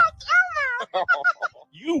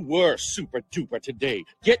You were super duper today,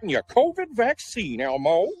 getting your COVID vaccine,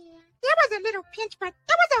 Elmo. There was a little pinch, but it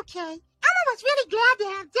was okay. Elmo was really glad to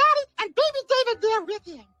have Daddy and Baby David there with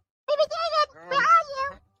him. Baby David, where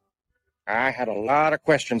are you? I had a lot of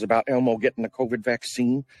questions about Elmo getting the COVID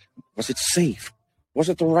vaccine. Was it safe? Was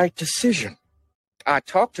it the right decision? I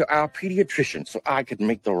talked to our pediatrician so I could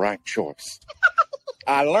make the right choice.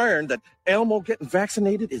 I learned that Elmo getting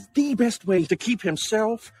vaccinated is the best way to keep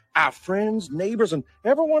himself, our friends, neighbors, and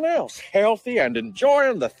everyone else healthy and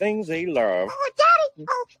enjoying the things they love. Oh, Daddy, Elmo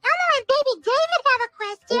and Baby David have a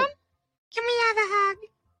question. Can we have a hug?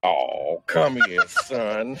 Oh, come here,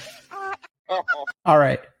 son. All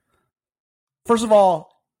right. First of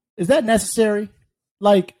all, is that necessary?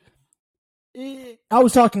 Like, I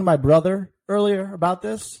was talking to my brother earlier about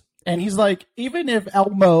this, and he's like, even if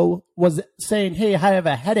Elmo was saying, hey, I have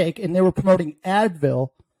a headache, and they were promoting Advil,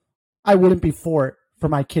 I wouldn't be for it, for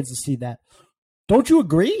my kids to see that. Don't you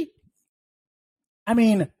agree? I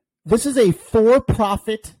mean, this is a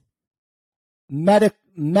for-profit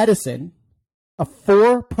medicine, a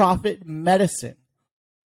for-profit medicine,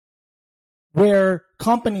 where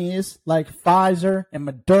companies like Pfizer and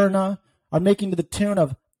Moderna are making to the tune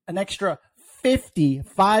of an extra $50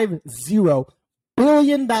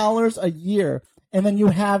 billion a year. And then you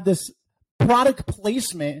have this product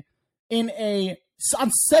placement on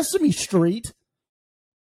Sesame Street,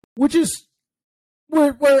 which is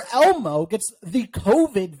where Elmo gets the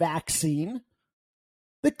COVID vaccine.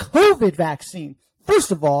 The COVID vaccine.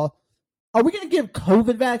 First of all, are we going to give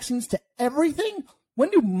COVID vaccines to everything? When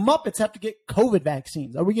do Muppets have to get COVID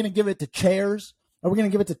vaccines? Are we going to give it to chairs? Are we going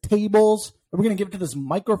to give it to tables? Are we going to give it to this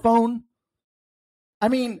microphone? I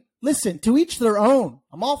mean, listen, to each their own.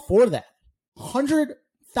 I'm all for that.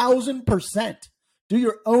 100,000%. Do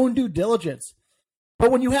your own due diligence. But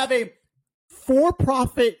when you have a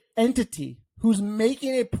for-profit entity who's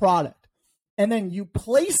making a product, and then you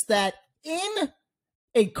place that in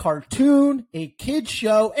a cartoon, a kid's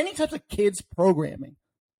show, any types of kids programming,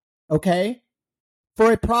 okay?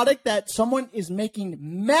 For a product that someone is making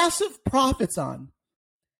massive profits on,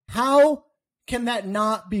 how can that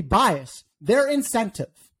not be biased? Their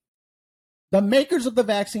incentive, the makers of the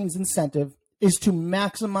vaccine's incentive, is to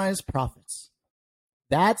maximize profits.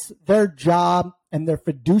 That's their job and their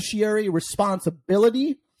fiduciary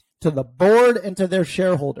responsibility to the board and to their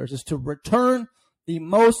shareholders, is to return the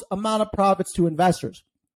most amount of profits to investors.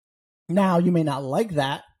 Now, you may not like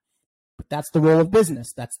that, but that's the role of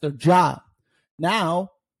business. That's their job.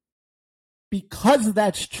 Now, because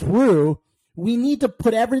that's true, we need to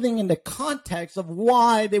put everything into context of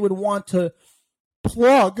why they would want to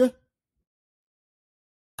plug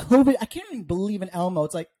COVID. I can't even believe in Elmo.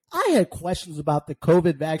 It's like, I had questions about the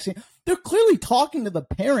COVID vaccine. They're clearly talking to the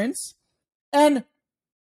parents, and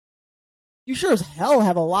you sure as hell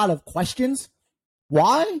have a lot of questions.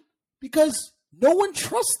 Why? Because no one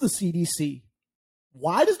trusts the CDC.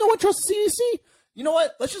 Why does no one trust the CDC? You know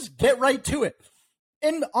what? Let's just get right to it.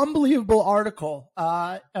 An unbelievable article,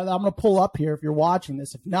 and I'm going to pull up here if you're watching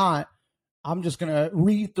this. If not, I'm just going to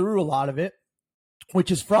read through a lot of it, which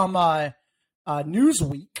is from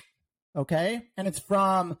Newsweek, okay? And it's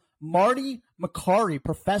from Marty Makary,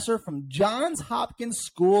 professor from Johns Hopkins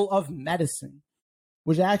School of Medicine,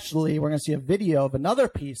 which actually we're going to see a video of another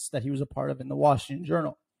piece that he was a part of in the Washington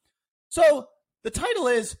Journal. So the title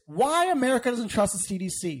is Why America Doesn't Trust the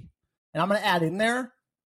CDC. And I'm going to add in there,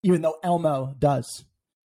 even though Elmo does.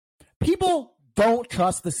 People don't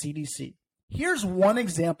trust the CDC. Here's one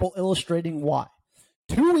example illustrating why.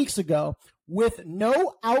 2 weeks ago, with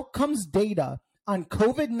no outcomes data on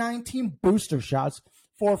COVID-19 booster shots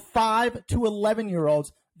for 5 to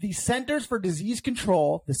 11-year-olds, the Centers for Disease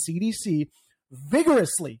Control, the CDC,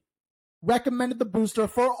 vigorously recommended the booster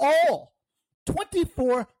for all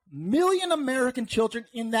 24 million American children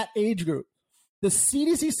in that age group. The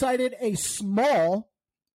CDC cited a small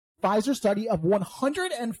Pfizer study of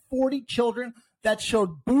 140 children that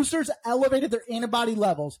showed boosters elevated their antibody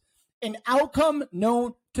levels, an outcome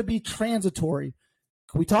known to be transitory.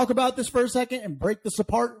 Can we talk about this for a second and break this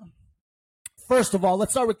apart? First of all,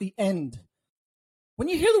 let's start with the end. When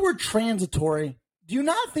you hear the word transitory, do you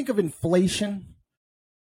not think of inflation?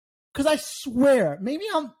 Because I swear, maybe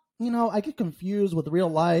I get confused with real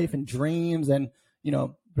life and dreams and,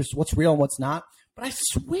 what's real and what's not. But I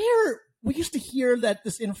swear we used to hear that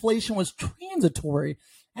this inflation was transitory.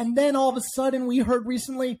 And then all of a sudden we heard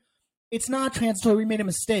recently, it's not transitory. We made a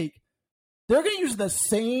mistake. They're going to use the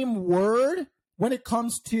same word when it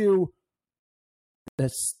comes to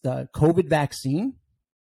the COVID vaccine,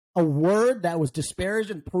 a word that was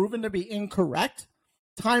disparaged and proven to be incorrect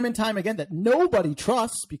time and time again, that nobody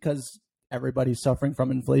trusts because everybody's suffering from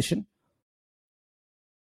inflation.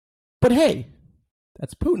 But hey,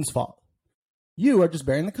 that's Putin's fault. You are just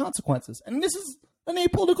bearing the consequences. And this is an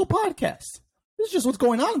apolitical podcast. This is just what's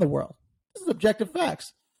going on in the world. This is objective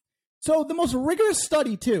facts. So the most rigorous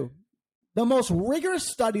study, too, the most rigorous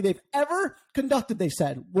study they've ever conducted, they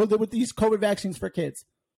said, with these COVID vaccines for kids.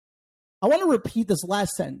 I want to repeat this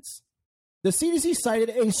last sentence. The CDC cited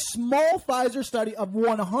a small Pfizer study of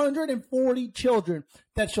 140 children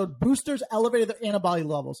that showed boosters elevated their antibody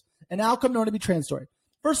levels, an outcome known to be transitory.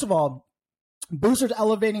 First of all, boosters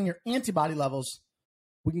elevating your antibody levels,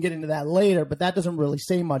 we can get into that later, but that doesn't really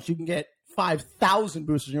say much. You can get 5,000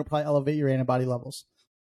 boosters and you'll probably elevate your antibody levels.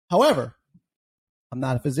 However, I'm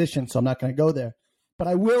not a physician, so I'm not going to go there. But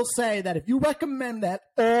I will say that if you recommend that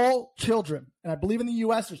all children, and I believe in the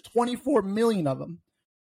U.S. there's 24 million of them,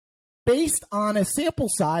 based on a sample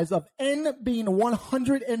size of N being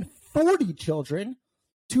 140 children,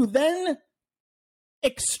 to then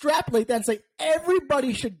extrapolate that and say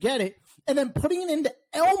everybody should get it, and then putting it into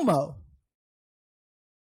Elmo.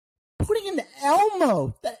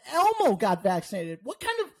 That Elmo got vaccinated. What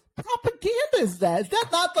kind of propaganda is that? Is that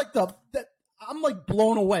not like I'm like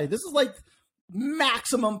blown away. This is like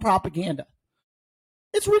maximum propaganda.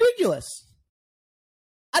 It's ridiculous.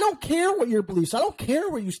 I don't care what your beliefs. I don't care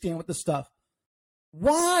where you stand with this stuff.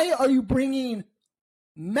 Why are you bringing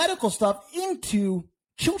medical stuff into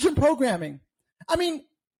children programming? I mean,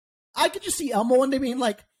 I could just see Elmo one day being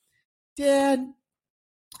like, Dad,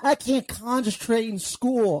 I can't concentrate in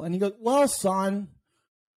school. And he goes, well, son,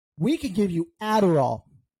 we can give you Adderall.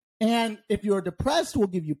 And if you're depressed, we'll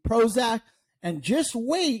give you Prozac. And just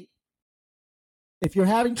wait. If you're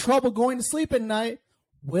having trouble going to sleep at night,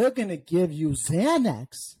 we're going to give you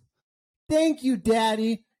Xanax. Thank you,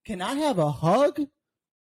 Daddy. Can I have a hug?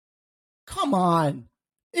 Come on.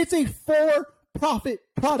 It's a for-profit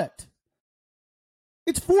product.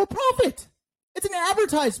 It's for profit. It's an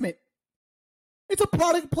advertisement. It's a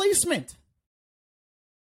product placement.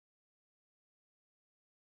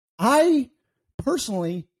 I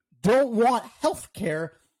personally don't want healthcare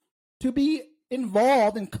to be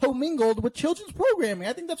involved and commingled with children's programming.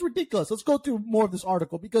 I think that's ridiculous. Let's go through more of this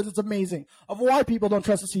article because it's amazing of why people don't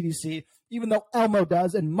trust the CDC, even though Elmo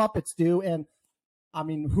does and Muppets do. And I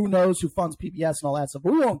mean, who knows who funds PBS and all that stuff,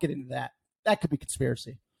 but we won't get into that. That could be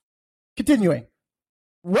conspiracy. Continuing.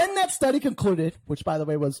 When that study concluded, which by the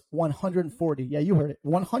way was 140, yeah, you heard it,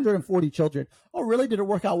 140 children. Oh, really? Did it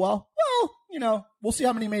work out well? Well, you know, we'll see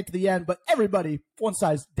how many made it to the end, but everybody, one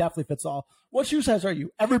size definitely fits all. What shoe size are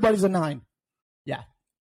you? Everybody's a 9. Yeah.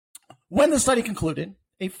 When the study concluded,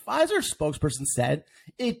 a Pfizer spokesperson said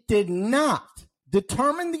it did not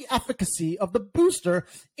determine the efficacy of the booster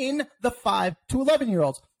in the 5 to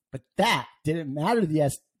 11-year-olds, but that didn't matter to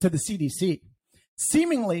the CDC.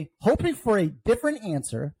 Seemingly hoping for a different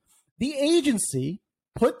answer, the agency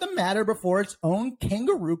put the matter before its own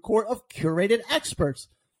kangaroo court of curated experts,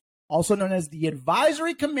 also known as the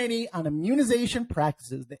Advisory Committee on Immunization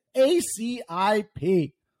Practices, the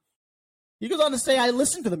ACIP. He goes on to say, I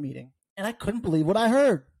listened to the meeting, and I couldn't believe what I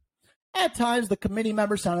heard. At times, the committee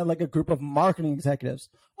members sounded like a group of marketing executives.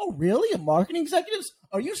 Oh, really? Marketing executives?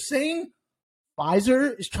 Are you saying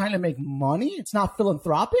Pfizer is trying to make money? It's not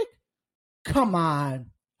philanthropic? Come on.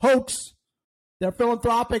 Hoax. They're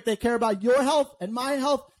philanthropic. They care about your health and my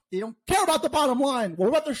health. They don't care about the bottom line. What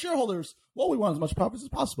about their shareholders? Well, we want as much profit as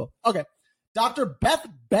possible. Okay. Dr. Beth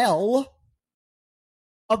Bell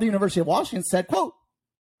of the University of Washington said, quote,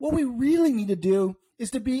 what we really need to do is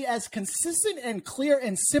to be as consistent and clear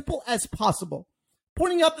and simple as possible,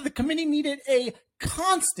 pointing out that the committee needed a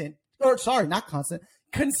consistent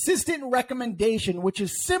recommendation, which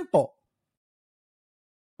is simple.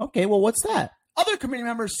 Okay, well, what's that? Other committee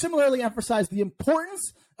members similarly emphasized the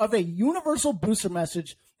importance of a universal booster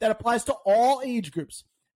message that applies to all age groups.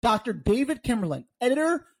 Dr. David Kimberlin,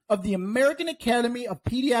 editor of the American Academy of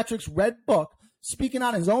Pediatrics Red Book, speaking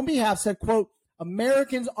on his own behalf, said, quote,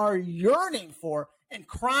 Americans are yearning for and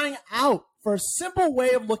crying out for a simpler way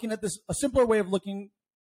for looking at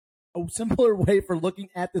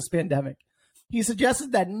this pandemic. He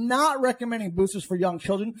suggested that not recommending boosters for young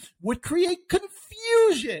children would create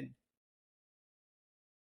confusion.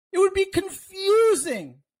 It would be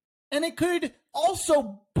confusing. And it could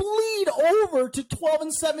also bleed over to 12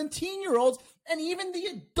 and 17-year-olds and even the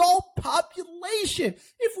adult population.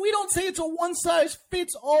 If we don't say it's a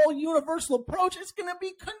one-size-fits-all universal approach, it's going to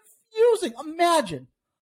be confusing. Imagine.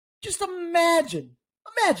 Just imagine.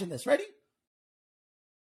 Imagine this. Ready?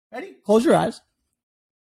 Ready? Close your eyes.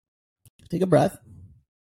 Take a breath.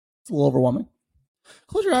 It's a little overwhelming.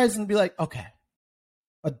 Close your eyes and be like, okay,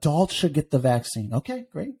 adults should get the vaccine. Okay,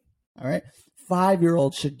 great. All right.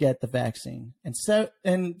 5-year-olds should get the vaccine and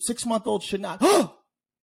 6-month-olds should not.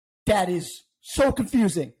 That is so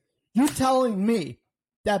confusing. You telling me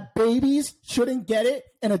that babies shouldn't get it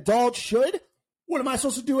and adults should? What am I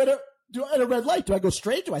supposed to do at a red light? Do I go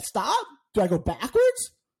straight? Do I stop? Do I go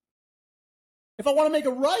backwards? If I want to make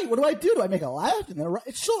a right, what do I do? Do I make a left and then a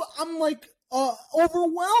right? So I'm like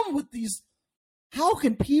overwhelmed with these. How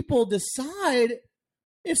can people decide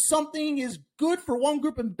if something is good for one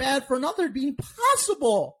group and bad for another? It'd be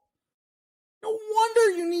impossible. No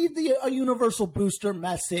wonder you need a universal booster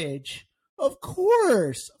message. Of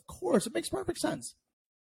course. It makes perfect sense.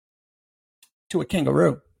 To a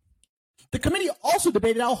kangaroo. The committee also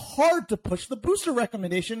debated how hard to push the booster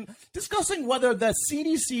recommendation, discussing whether the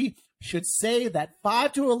CDC should say that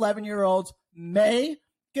 5 to 11-year-olds may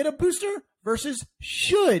get a booster versus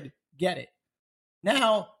should get it.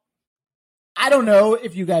 Now, I don't know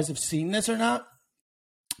if you guys have seen this or not,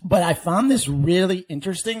 but I found this really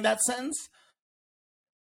interesting, that sentence.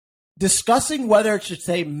 Discussing whether it should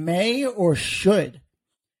say may or should.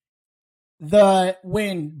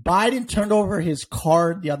 When Biden turned over his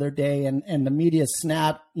card the other day and the media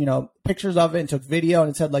snapped, pictures of it and took video and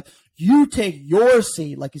it said, like, you take your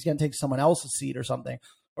seat, like he's going to take someone else's seat or something.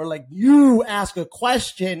 Or like you ask a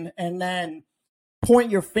question and then point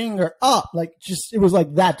your finger up. Like it was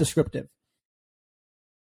like that descriptive.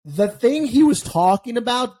 The thing he was talking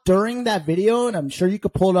about during that video, and I'm sure you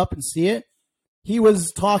could pull it up and see it, he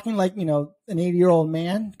was talking like, an 80-year-old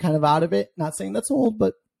man, kind of out of it. Not saying that's old,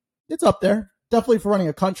 but it's up there. Definitely for running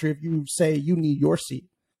a country if you say you need your seat.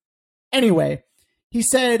 Anyway, he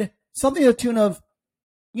said something to the tune of,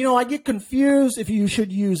 I get confused if you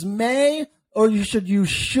should use may or you should use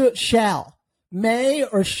shall. May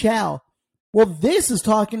or shall. Well, this is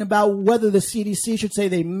talking about whether the CDC should say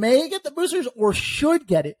they may get the boosters or should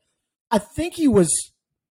get it. I think he was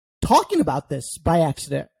talking about this by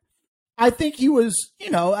accident. I think he was,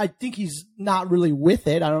 I think he's not really with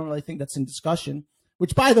it. I don't really think that's in discussion,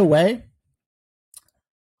 which, by the way,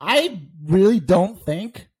 I really don't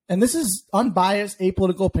think, and this is unbiased,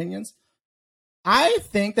 apolitical opinions, I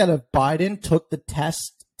think that if Biden took the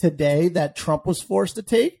test today that Trump was forced to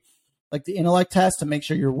take, like the intellect test to make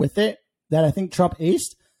sure you're with it, that I think Trump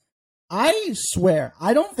aced, I swear,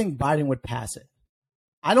 I don't think Biden would pass it.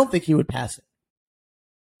 I don't think he would pass it.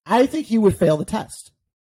 I think he would fail the test.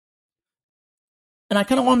 And I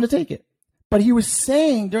kind of want him to take it. But he was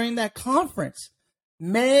saying during that conference,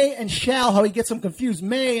 may and shall, how he gets them confused,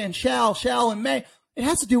 may and shall and may. It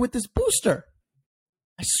has to do with this booster.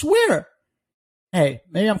 I swear. Hey,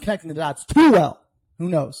 maybe I'm connecting the dots too well. Who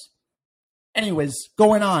knows? Anyways,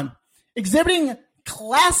 going on. Exhibiting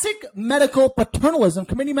classic medical paternalism,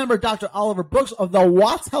 committee member Dr. Oliver Brooks of the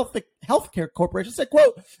Watts Healthcare Corporation said,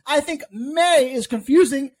 quote, I think may is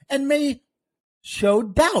confusing and may show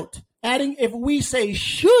doubt. Adding, if we say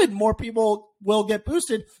should, more people will get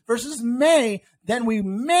boosted versus may, then we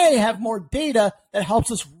may have more data that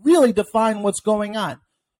helps us really define what's going on.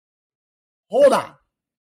 Hold on.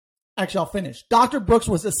 Actually, I'll finish. Dr. Brooks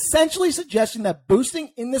was essentially suggesting that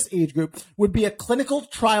boosting in this age group would be a clinical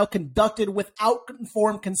trial conducted without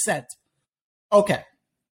informed consent. Okay.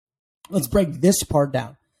 Let's break this part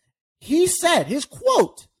down. He said, his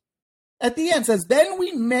quote at the end says, then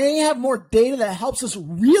we may have more data that helps us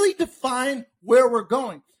really define where we're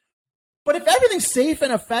going. But if everything's safe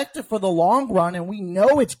and effective for the long run and we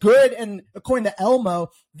know it's good, and according to Elmo,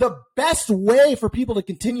 the best way for people to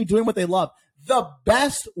continue doing what they love, the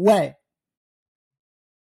best way.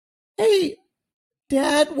 Hey,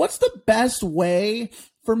 Dad, what's the best way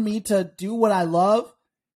for me to do what I love?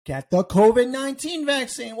 Get the COVID-19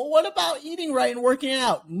 vaccine. Well, what about eating right and working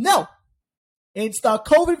out? No. It's the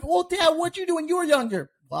COVID. Well, Dad, what'd you do when you were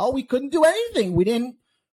younger? Well, we couldn't do anything. We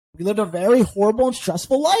lived a very horrible and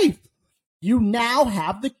stressful life. You now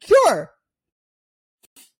have the cure.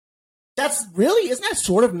 Isn't that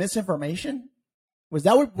sort of misinformation? Would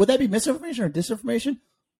that be misinformation or disinformation?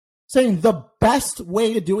 Saying the best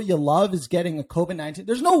way to do what you love is getting a COVID-19.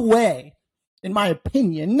 There's no way, in my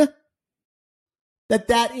opinion,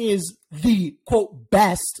 that is the, quote,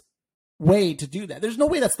 best way to do that. There's no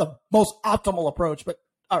way that's the most optimal approach, but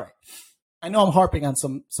all right. I know I'm harping on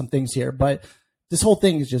some things here, but this whole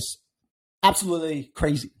thing is just absolutely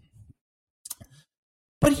crazy.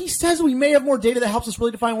 But he says we may have more data that helps us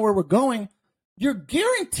really define where we're going. You're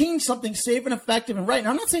guaranteeing something safe and effective and right. And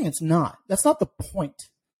I'm not saying it's not. That's not the point.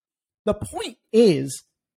 The point is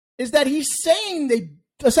that he's saying they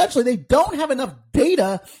don't have enough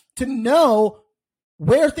data to know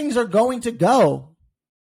where things are going to go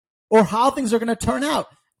or how things are going to turn out.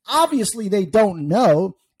 Obviously, they don't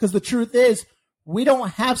know, because the truth is We don't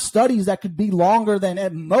have studies that could be longer than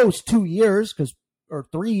at most 2 years or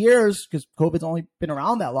 3 years because COVID's only been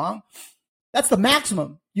around that long. That's the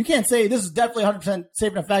maximum. You can't say this is definitely 100%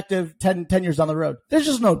 safe and effective 10 years down the road. There's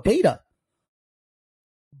just no data.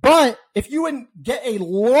 But if you get a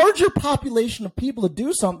larger population of people to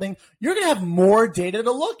do something, you're going to have more data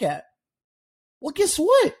to look at. Well, guess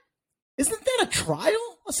what? Isn't that a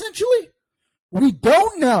trial, essentially? We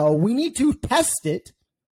don't know. We need to test it.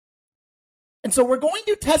 And so we're going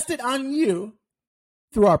to test it on you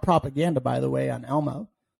through our propaganda, by the way, on Elmo,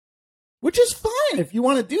 which is fine if you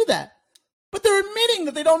want to do that. But they're admitting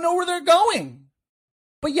that they don't know where they're going.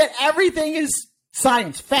 But yet everything is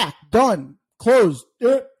science, fact, done, closed,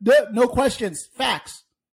 no questions, facts.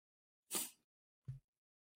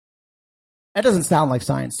 That doesn't sound like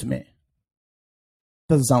science to me.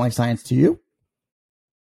 Doesn't sound like science to you?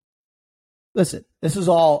 Listen, this is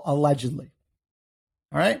all allegedly.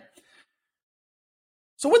 All right?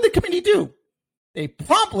 So what did the committee do? They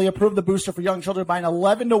promptly approved the booster for young children by an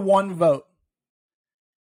 11-1 vote.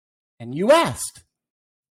 And you asked,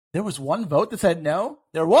 there was one vote that said no?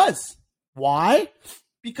 There was. Why?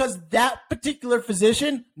 Because that particular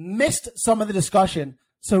physician missed some of the discussion,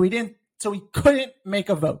 so he couldn't make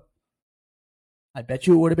a vote. I bet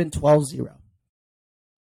you it would have been 12-0.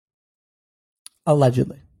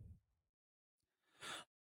 Allegedly.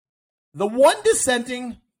 The one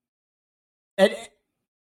dissenting, the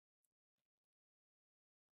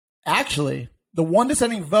one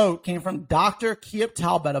dissenting vote came from Dr. Kiep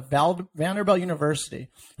Talbot of Vanderbilt University,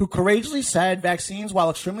 who courageously said vaccines, while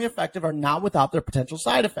extremely effective, are not without their potential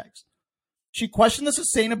side effects. She questioned the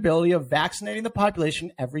sustainability of vaccinating the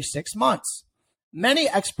population every 6 months. Many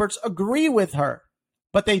experts agree with her,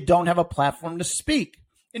 but they don't have a platform to speak.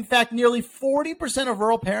 In fact, nearly 40% of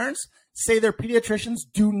rural parents say their pediatricians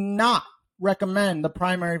do not recommend the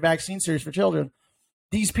primary vaccine series for children.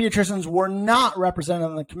 These pediatricians were not represented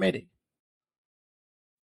on the committee.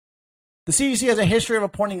 The CDC has a history of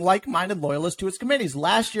appointing like-minded loyalists to its committees.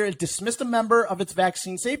 Last year, it dismissed a member of its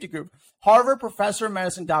vaccine safety group, Harvard professor of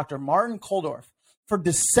medicine Dr. Martin Kulldorff, for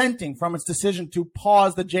dissenting from its decision to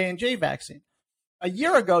pause the J&J vaccine. A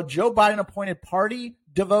year ago, Joe Biden appointed party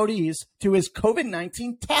devotees to his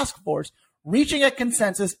COVID-19 task force. Reaching a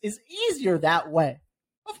consensus is easier that way.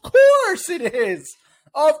 Of course it is.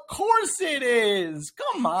 Of course it is.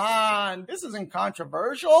 Come on. This isn't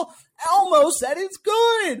controversial. Elmo said it's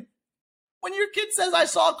good. When your kid says, I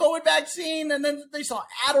saw a COVID vaccine, and then they saw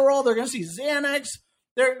Adderall, they're going to see Xanax.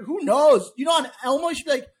 Who knows? You know, on Elmo, you should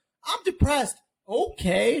be like, I'm depressed.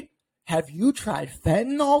 Okay. Have you tried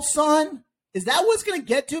fentanyl, son? Is that what's going to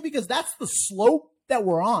get to? Because that's the slope that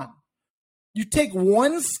we're on. You take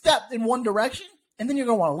one step in one direction, and then you're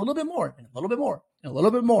going to want a little bit more, and a little bit more, and a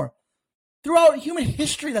little bit more. Throughout human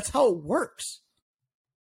history, that's how it works.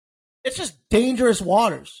 It's just dangerous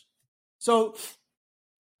waters. So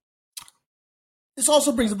this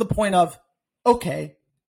also brings up the point of, okay,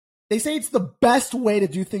 they say it's the best way to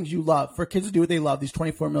do things you love, for kids to do what they love, these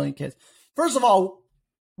 24 million kids. First of all,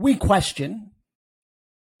 we question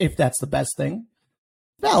if that's the best thing.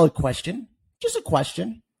 Valid question. Just a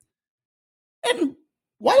question. And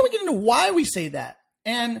why do we get into why we say that?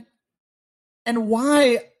 And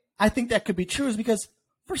why I think that could be true is because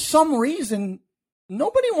for some reason,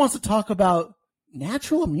 nobody wants to talk about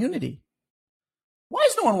natural immunity. Why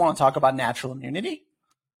does no one want to talk about natural immunity?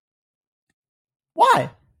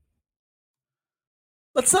 Why?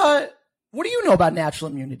 What do you know about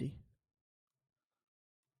natural immunity?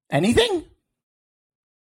 Anything?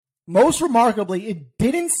 Most remarkably, it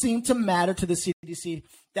didn't seem to matter to the CDC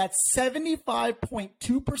that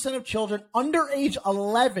 75.2% of children under age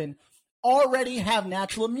 11 already have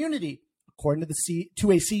natural immunity, according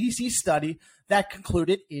to a CDC study that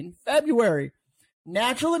concluded in February.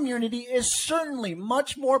 Natural immunity is certainly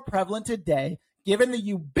much more prevalent today, given the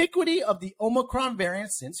ubiquity of the Omicron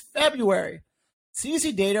variant since February.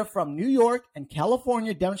 CDC data from New York and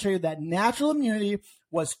California demonstrated that natural immunity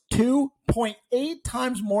was 2.8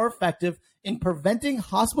 times more effective in preventing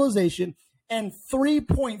hospitalization and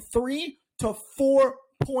 3.3 to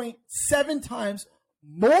 4.7 times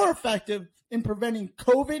more effective in preventing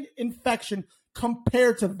COVID infection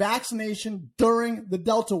compared to vaccination during the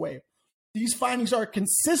Delta wave. These findings are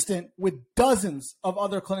consistent with dozens of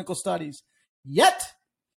other clinical studies. Yet,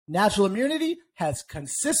 natural immunity has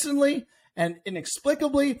consistently and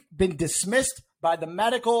inexplicably been dismissed by the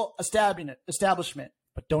medical establishment.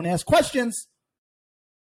 But don't ask questions.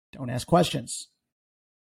 Don't ask questions.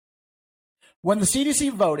 When the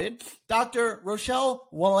CDC voted, Dr. Rochelle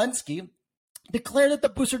Walensky declared that the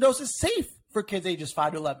booster dose is safe for kids ages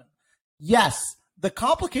 5 to 11. Yes, the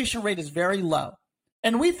complication rate is very low,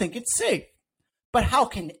 and we think it's safe. But how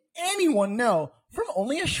can anyone know from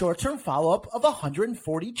only a short-term follow-up of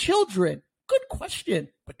 140 children? Good question,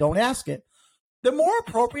 but don't ask it. The more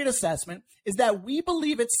appropriate assessment is that we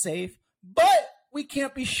believe it's safe, but we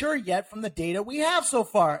can't be sure yet from the data we have so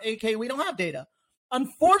far, aka we don't have data.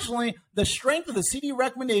 Unfortunately, the strength of the CD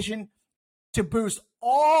recommendation to boost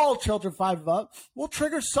all children 5 and up will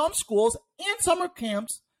trigger some schools and summer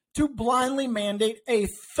camps to blindly mandate a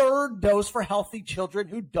third dose for healthy children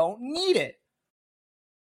who don't need it.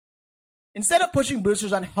 Instead of pushing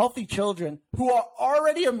boosters on healthy children who are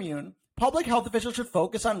already immune, public health officials should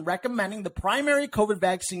focus on recommending the primary COVID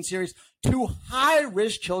vaccine series to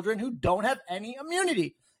high-risk children who don't have any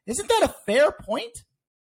immunity. Isn't that a fair point?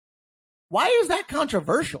 Why is that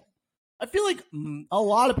controversial? I feel like a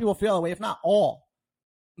lot of people feel that way, if not all.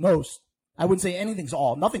 Most. I wouldn't say anything's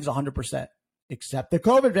all. Nothing's 100%, except the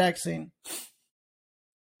COVID vaccine.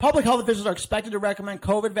 Public health officials are expected to recommend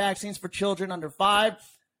COVID vaccines for children under 5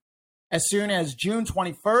 as soon as June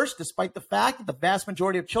 21st, despite the fact that the vast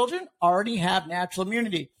majority of children already have natural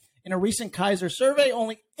immunity. In a recent Kaiser survey,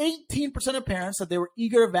 only 18% of parents said they were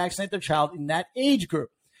eager to vaccinate their child in that age group.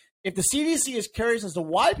 If the CDC is curious as to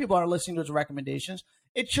why people are listening to its recommendations,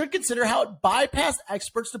 it should consider how it bypassed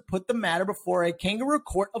experts to put the matter before a kangaroo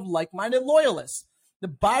court of like-minded loyalists. The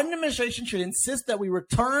Biden administration should insist that we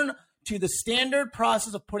return to the standard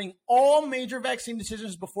process of putting all major vaccine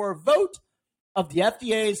decisions before a vote of the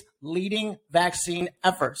FDA's leading vaccine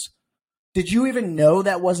efforts. Did you even know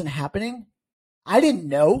that wasn't happening? I didn't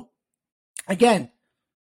know. Again,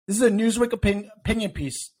 this is a Newsweek opinion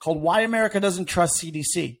piece called Why America Doesn't Trust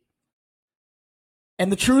CDC.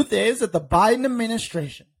 And the truth is that the Biden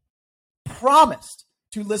administration promised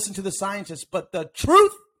to listen to the scientists, but the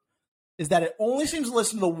truth is that it only seems to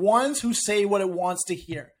listen to the ones who say what it wants to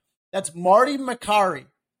hear. That's Marty Makary,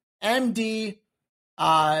 MD,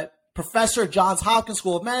 professor at Johns Hopkins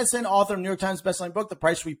School of Medicine, author of the New York Times bestselling book, The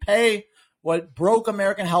Price We Pay, What Broke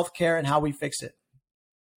American Healthcare and How We Fix It.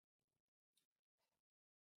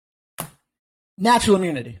 Natural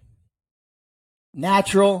immunity.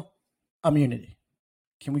 Natural immunity.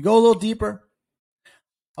 Can we go a little deeper?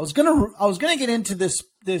 I was gonna get into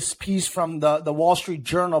this piece from the Wall Street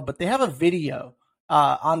Journal, but they have a video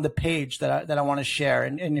on the page that I want to share.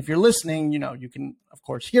 And if you're listening, you can of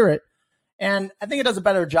course hear it. And I think it does a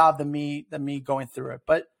better job than me going through it.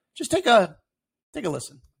 But just take a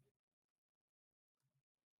listen.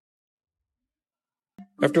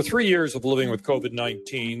 After 3 years of living with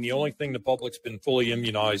COVID-19, the only thing the public's been fully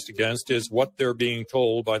immunized against is what they're being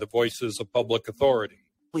told by the voices of public authority.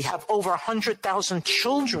 We have over 100,000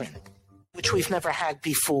 children, which we've never had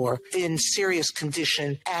before, in serious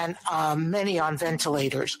condition, and many on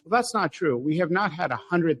ventilators. Well, that's not true. We have not had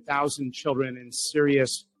 100,000 children in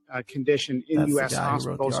serious condition in U.S.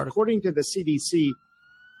 hospitals. According to the CDC, the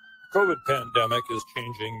COVID pandemic is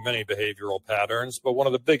changing many behavioral patterns, but one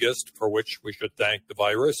of the biggest, for which we should thank the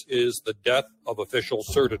virus, is the death of official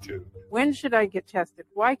certitude. When should I get tested?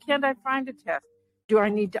 Why can't I find a test? Do I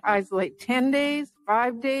need to isolate 10 days,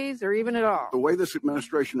 5 days, or even at all? The way this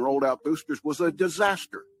administration rolled out boosters was a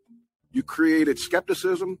disaster. You created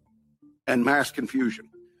skepticism and mass confusion.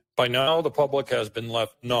 By now, the public has been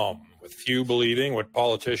left numb, with few believing what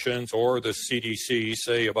politicians or the CDC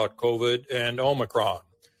say about COVID and Omicron.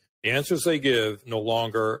 The answers they give no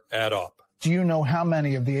longer add up. Do you know how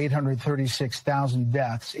many of the 836,000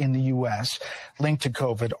 deaths in the U.S. linked to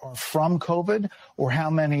COVID are from COVID, or how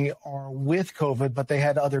many are with COVID, but they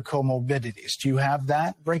had other comorbidities? Do you have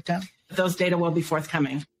that breakdown? Those data will be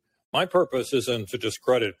forthcoming. My purpose isn't to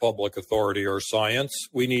discredit public authority or science.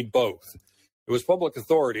 We need both. It was public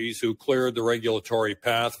authorities who cleared the regulatory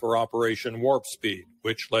path for Operation Warp Speed,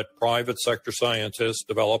 which let private sector scientists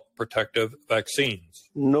develop protective vaccines.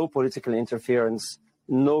 No political interference,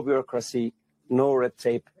 no bureaucracy, no red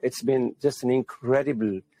tape. It's been just an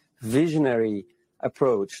incredible, visionary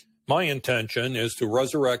approach. My intention is to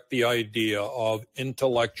resurrect the idea of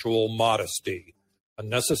intellectual modesty, a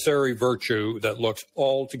necessary virtue that looks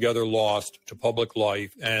altogether lost to public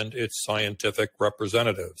life and its scientific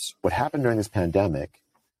representatives. What happened during this pandemic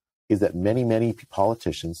is that many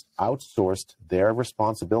politicians outsourced their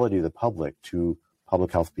responsibility to the public to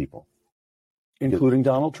public health people. Including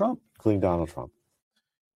Donald Trump.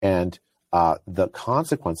 And the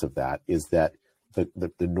consequence of that is that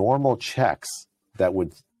the normal checks that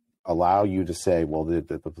would allow you to say, well,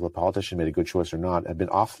 the politician made a good choice or not, have been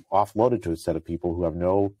offloaded to a set of people who have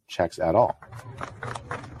no checks at all.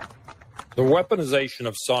 The weaponization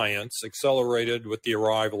of science accelerated with the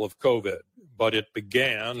arrival of COVID, but it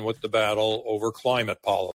began with the battle over climate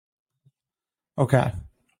policy. Okay.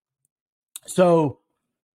 So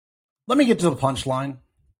let me get to the punchline.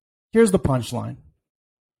 Here's the punchline.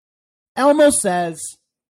 Elmo says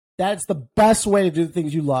that it's the best way to do the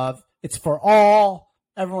things you love. It's for all.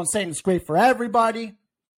 Everyone's saying it's great for everybody.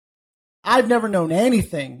 I've never known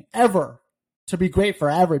anything ever to be great for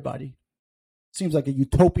everybody. Seems like a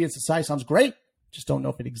utopian society. Sounds great. Just don't know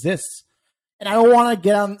if it exists. And I don't want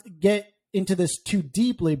to get into this too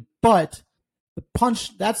deeply, but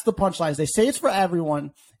that's the punchline. They say it's for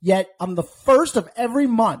everyone, yet I'm the first of every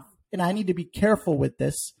month, and I need to be careful with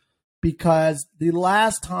this because the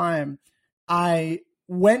last time I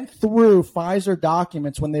went through Pfizer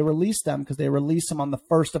documents when they released them, because they release them on the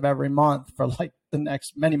first of every month for like the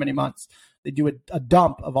next many, many months. They do a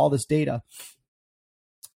dump of all this data.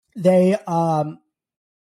 They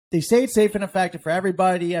say it's safe and effective for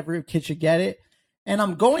everybody. Every kid should get it. And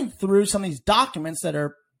I'm going through some of these documents that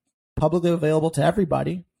are publicly available to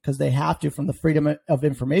everybody because they have to from the Freedom of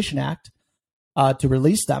Information Act to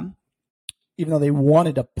release them, even though they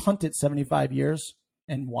wanted to punt it 75 years.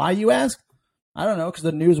 And why, you ask? I don't know, because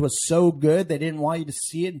the news was so good they didn't want you to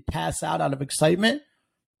see it and pass out of excitement.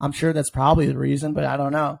 I'm sure that's probably the reason, but I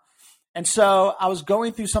don't know. And so I was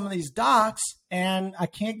going through some of these docs, and I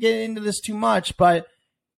can't get into this too much, but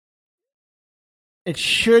it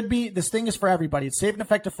should be, this thing is for everybody. It's safe and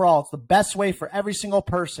effective for all. It's the best way for every single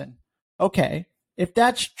person. Okay, if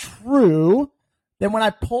that's true, then when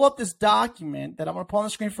I pull up this document that I'm going to pull on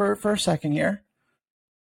the screen for a second here,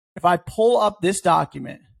 if I pull up this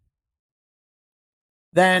document,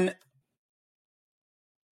 then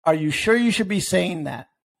are you sure you should be saying that?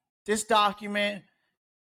 This document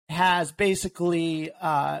has basically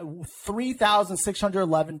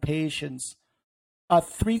 3,611 pages,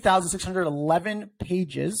 3,611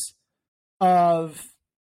 pages of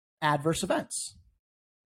adverse events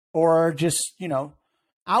or just,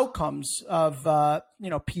 outcomes of,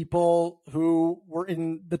 people who were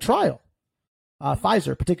in the trial,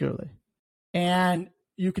 Pfizer particularly. And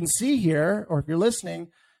you can see here, or if you're listening,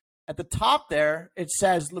 at the top there, it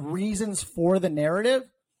says the reasons for the narrative.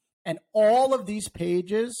 And all of these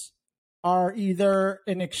pages are either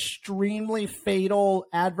an extremely fatal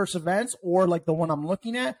adverse events or like the one I'm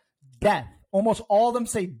looking at, death. Almost all of them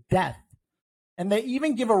say death. And they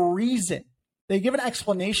even give a reason. They give an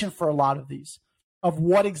explanation for a lot of these of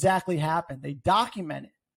what exactly happened. They document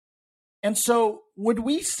it. And so would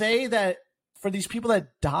we say that for these people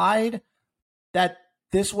that died, that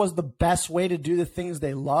this was the best way to do the things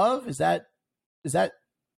they love? Is that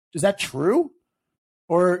true?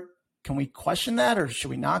 Or can we question that, or should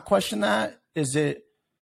we not question that? Is it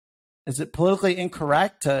politically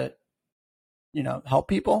incorrect to, help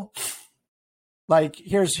people? Like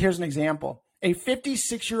here's an example. A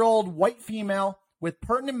 56-year-old white female with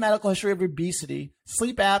pertinent medical history of obesity,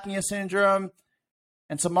 sleep apnea syndrome,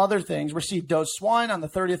 and some other things received dose 1 on the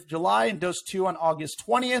 30th of July and dose 2 on August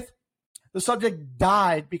 20th. The subject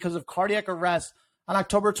died because of cardiac arrest on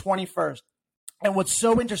October 21st. And what's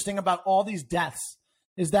so interesting about all these deaths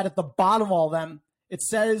is that at the bottom of all of them, it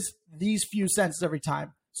says these few sentences every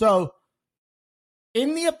time. So,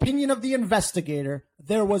 in the opinion of the investigator,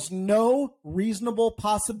 there was no reasonable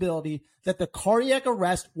possibility that the cardiac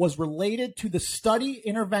arrest was related to the study,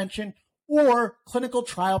 intervention, or clinical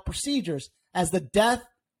trial procedures, as the death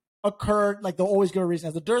occurred, like they'll always give a reason,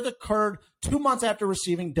 as the death occurred 2 months after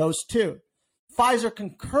receiving dose 2. Pfizer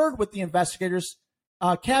concurred with the investigator's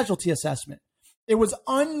casualty assessment. It was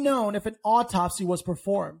unknown if an autopsy was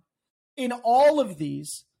performed. In all of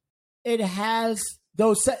these, it has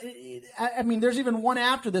those. I mean, there's even one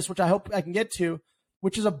after this, which I hope I can get to,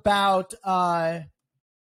 which is about them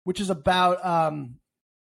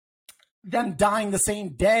dying the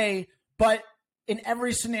same day. But in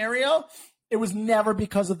every scenario, it was never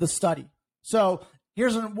because of the study. So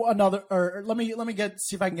here's another. Or let me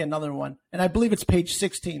see if I can get another one. And I believe it's page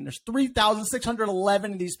 16. There's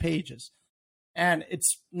 3,611 of these pages. And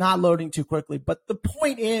it's not loading too quickly. But the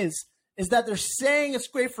point is that they're saying it's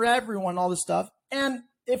great for everyone, all this stuff. And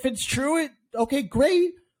if it's true, okay,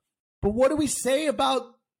 great. But what do we say about,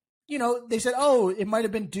 they said, oh, it might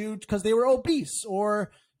have been due because they were obese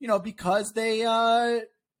or, because they,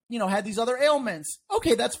 had these other ailments.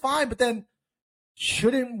 Okay, that's fine. But then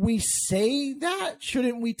shouldn't we say that?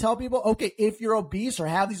 Shouldn't we tell people, okay, if you're obese or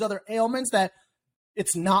have these other ailments, that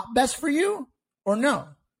it's not best for you or no?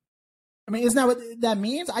 I mean, isn't that what that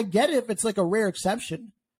means? I get it if it's like a rare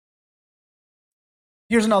exception.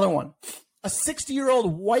 Here's another one. A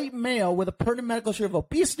 60-year-old white male with a pertinent medical history of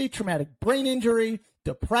obesity, traumatic brain injury,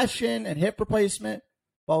 depression, and hip replacement,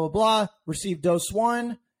 blah, blah, blah, received dose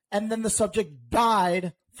 1, and then the subject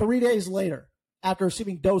died 3 days later after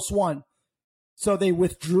receiving dose 1. So they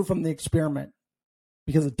withdrew from the experiment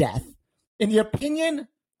because of death. In the opinion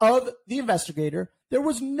of the investigator, there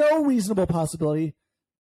was no reasonable possibility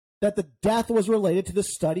that the death was related to the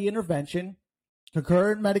study intervention,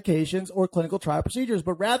 concurrent medications, or clinical trial procedures,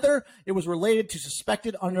 but rather it was related to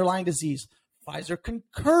suspected underlying disease. Pfizer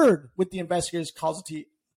concurred with the investigator's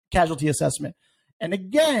casualty assessment. And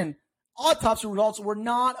again, autopsy results were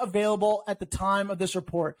not available at the time of this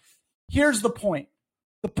report. Here's the point.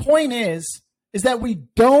 The point is that we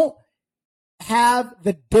don't have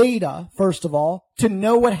the data, first of all, to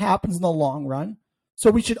know what happens in the long run. So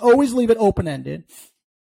we should always leave it open-ended.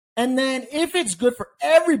 And then if it's good for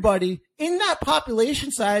everybody, in that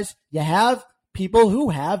population size, you have people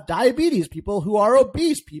who have diabetes, people who are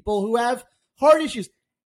obese, people who have heart issues.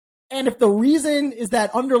 And if the reason is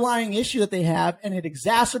that underlying issue that they have and it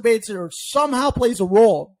exacerbates it or somehow plays a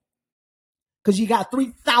role, because you got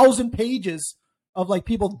 3,000 pages of like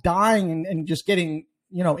people dying and just getting,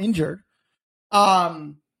 injured.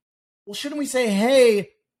 Well, shouldn't we say, hey,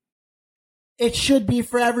 it should be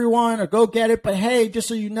for everyone or go get it, but hey, just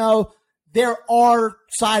so you know, there are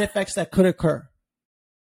side effects that could occur.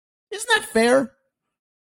 Isn't that fair?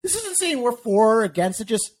 This isn't saying we're for or against it.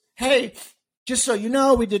 Just, hey, just so you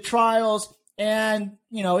know, we did trials and,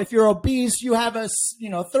 if you're obese, you have a,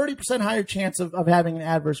 30% higher chance of having an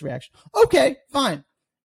adverse reaction. Okay, fine.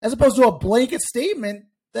 As opposed to a blanket statement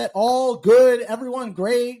that all good, everyone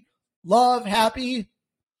great, love, happy.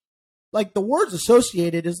 Like the words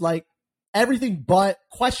associated is like everything but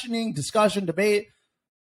questioning, discussion, debate.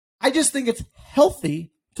 I just think it's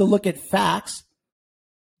healthy to look at facts,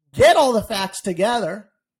 get all the facts together,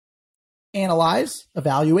 analyze,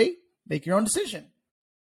 evaluate, make your own decision.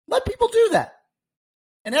 Let people do that.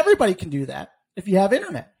 And everybody can do that if you have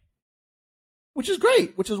internet, which is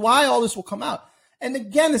great, which is why all this will come out. And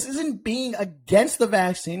again, this isn't being against the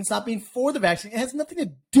vaccine. It's not being for the vaccine. It has nothing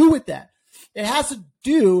to do with that. It has to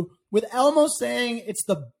do with Elmo saying it's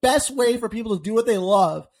the best way for people to do what they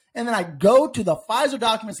love. And then I go to the Pfizer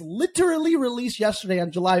documents literally released yesterday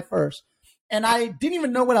on July 1st. And I didn't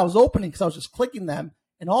even know what I was opening because I was just clicking them.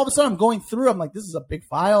 And all of a sudden I'm going through. I'm like, this is a big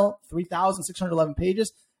file, 3,611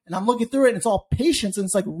 pages. And I'm looking through it and it's all patients. And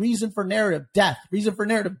it's like reason for narrative death.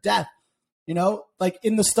 Like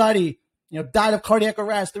in the study, died of cardiac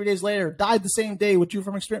arrest 3 days later, died the same day, withdrew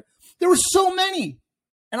from experiment. There were so many.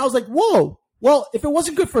 And I was like, whoa, well, if it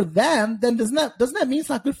wasn't good for them, then doesn't that mean it's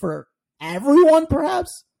not good for everyone,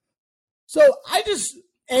 perhaps? So I just,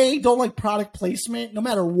 don't like product placement, no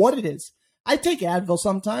matter what it is. I take Advil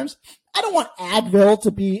sometimes. I don't want Advil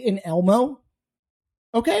to be in Elmo.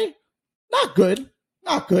 Okay? Not good.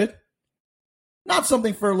 Not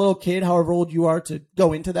something for a little kid, however old you are, to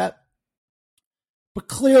go into that. But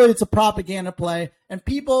clearly it's a propaganda play, and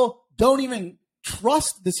people don't even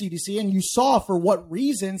trust the CDC, and you saw for what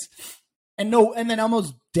reasons. And then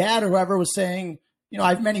Elmo's dad or whoever was saying, I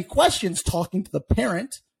have many questions, talking to the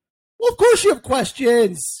parent. Well, of course you have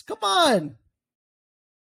questions. Come on.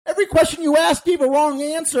 Every question you asked gave a wrong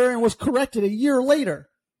answer and was corrected a year later.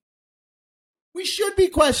 We should be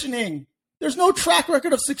questioning. There's no track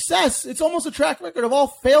record of success. It's almost a track record of all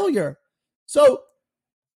failure. So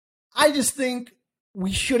I just think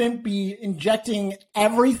we shouldn't be injecting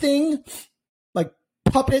everything like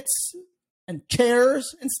puppets and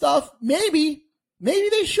chairs and stuff. Maybe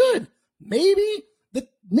they should. Maybe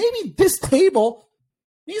this table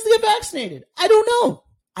needs to get vaccinated. I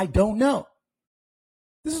don't know.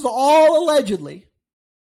 This is all allegedly.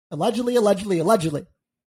 The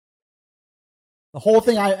whole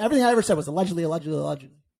thing, everything I ever said was allegedly. And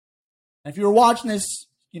if you were watching this,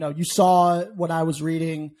 you saw what I was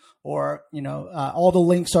reading, or, all the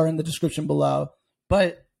links are in the description below.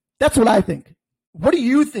 But that's what I think. What do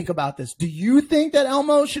you think about this? Do you think that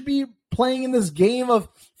Elmo should be playing in this game of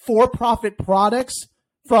for-profit products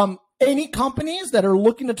from any companies that are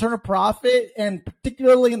looking to turn a profit, and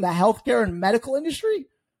particularly in the healthcare and medical industry?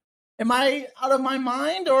 Am I out of my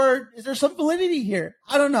mind, or is there some validity here?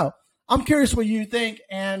 I don't know. I'm curious what you think,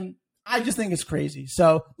 and I just think it's crazy.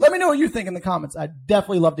 So let me know what you think in the comments. I'd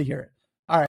definitely love to hear it.